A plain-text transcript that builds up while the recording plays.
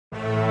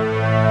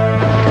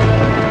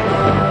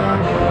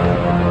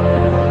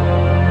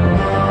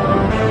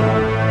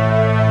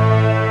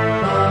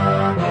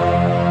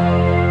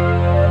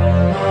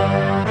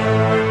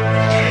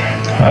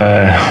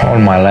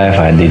life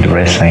I did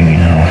wrestling, you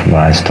know,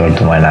 but I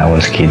started when I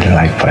was kid,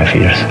 like 5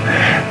 years.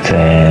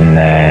 Then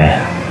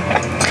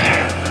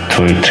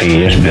 3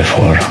 years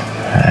before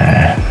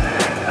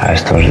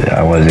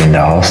I was in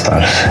the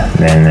All-Stars.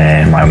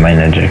 Then my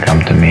manager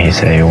come to me, he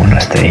said, you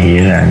wanna stay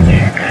here, and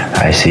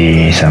I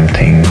see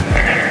something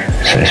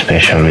so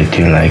special with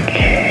you, like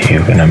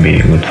you're gonna be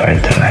a good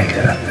fighter, like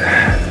that.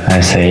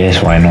 I say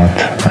yes, why not?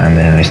 And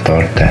then we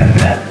start, and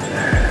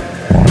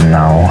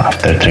now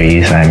after 3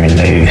 years I'm in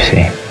the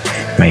UFC,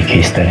 make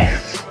history.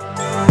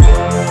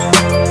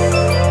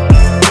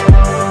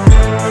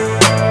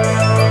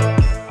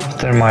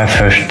 After my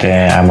first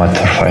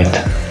amateur fight,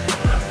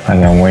 I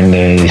can win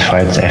these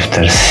fights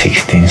after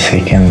 16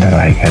 seconds,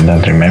 like I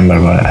don't remember,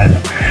 but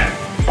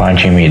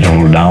punching me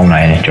roll down,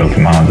 I choke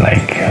him out,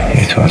 like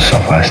it was so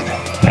fast.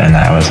 Then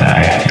I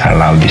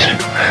love this.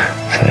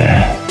 So,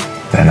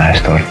 then I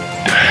start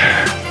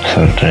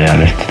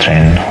really to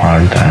train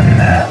hard, and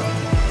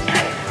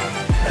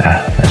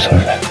that's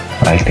all,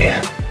 like this.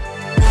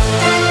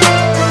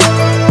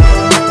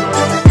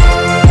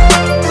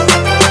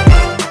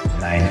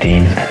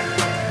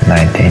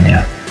 Nineteen,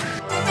 yeah.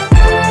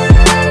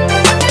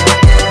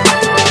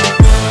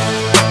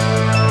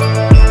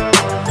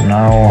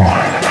 Now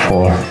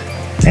 4.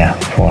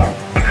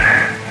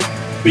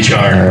 Which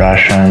are?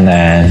 Russian,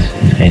 and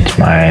it's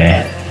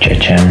my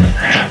Chechen,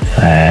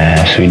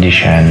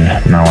 Swedish,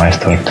 and now I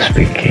start to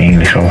speak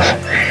English also.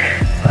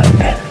 And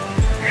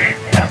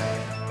yeah.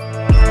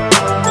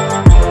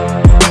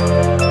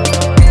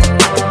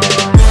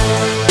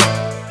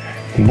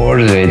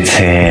 Boars, it's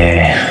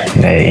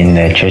in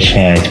the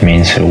Chechnya it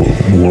means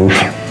wolf.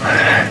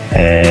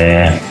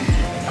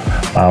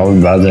 My old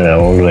brother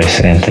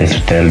always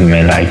tell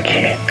me, like,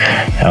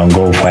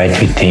 go fight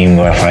with him,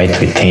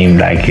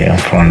 like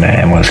from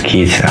I was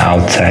kids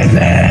outside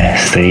the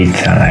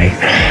streets, and like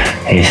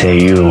he say,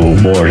 you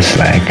boars,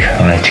 like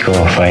let's go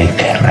fight,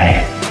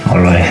 like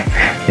always.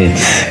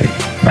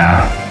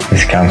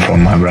 It's come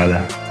from my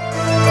brother.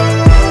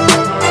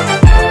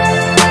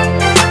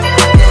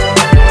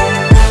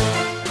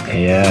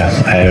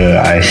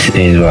 Yeah,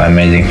 he's an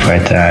amazing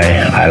fighter.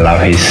 I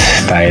love his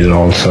style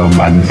also,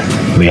 but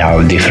we have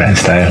a different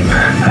style.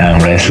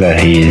 I'm a wrestler,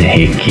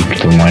 he kick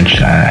too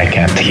much. I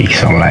can't kick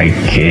so like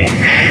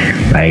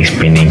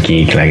spinning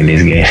kick like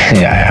this guy.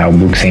 I have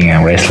boxing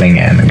and wrestling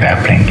and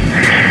grappling.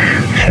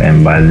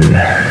 But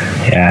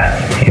yeah,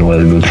 he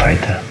was a good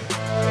fighter.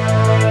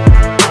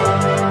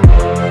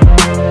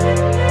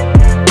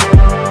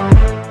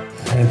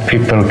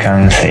 People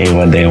can say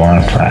what they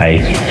want,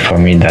 like for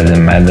me it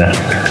doesn't matter.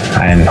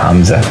 I'm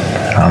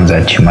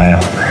Khamzat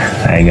Chimaev.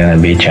 I'm gonna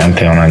be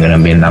champion, I'm gonna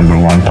be #1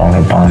 pound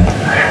for pound.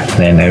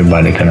 Then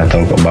everybody gonna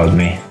talk about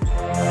me.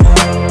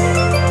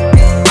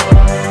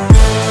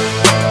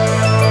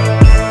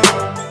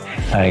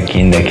 Like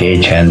in the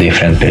cage and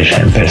different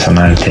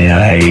personality,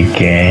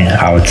 like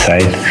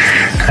outside,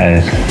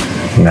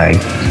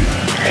 like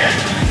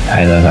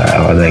I don't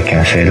know what I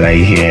can say,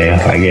 like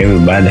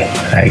everybody,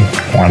 like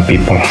one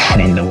people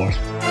in the world.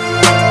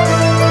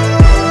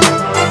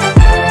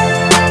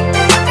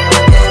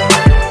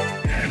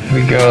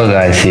 Because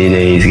I see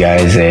these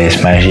guys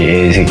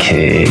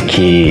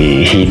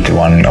hit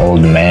one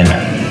old man.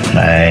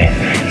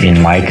 In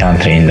my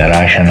country, in the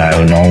Russian, I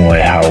don't know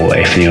how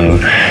if you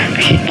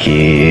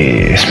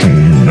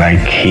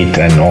hit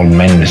an old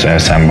man, so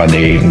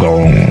somebody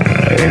go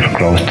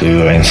close to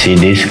you and see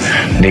this,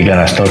 they're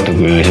gonna start to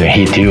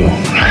hit you.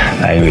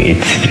 Like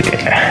it's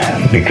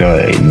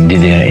because it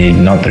did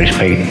not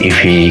respect if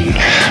he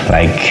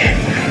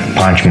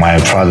punch my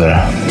father.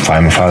 If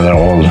my father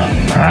old,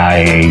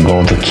 I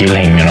go to kill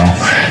him, you know.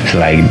 It's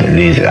like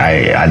this.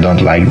 I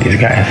don't like this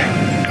guy.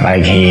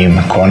 Like him,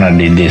 Conor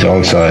did this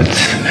also.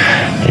 It's,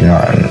 you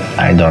know,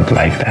 I don't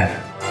like that.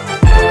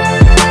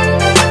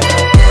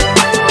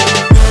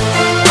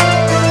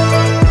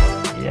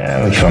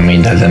 Yeah, for me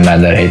it doesn't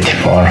matter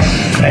 84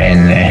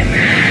 and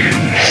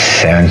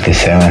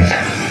 77.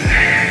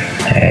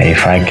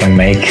 If I can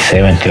make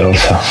 70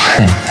 also,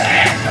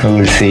 we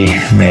will see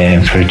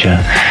in the future.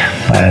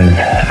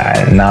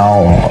 But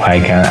now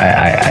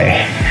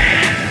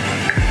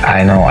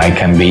I know I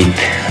can beat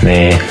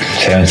the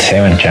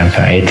 77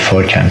 champion,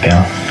 84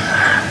 champion.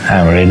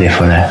 I'm ready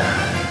for that.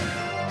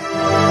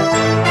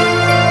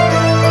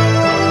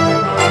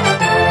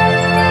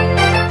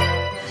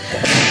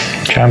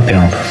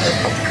 Champion,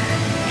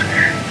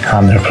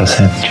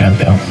 100%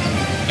 champion,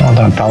 not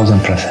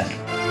 1000%.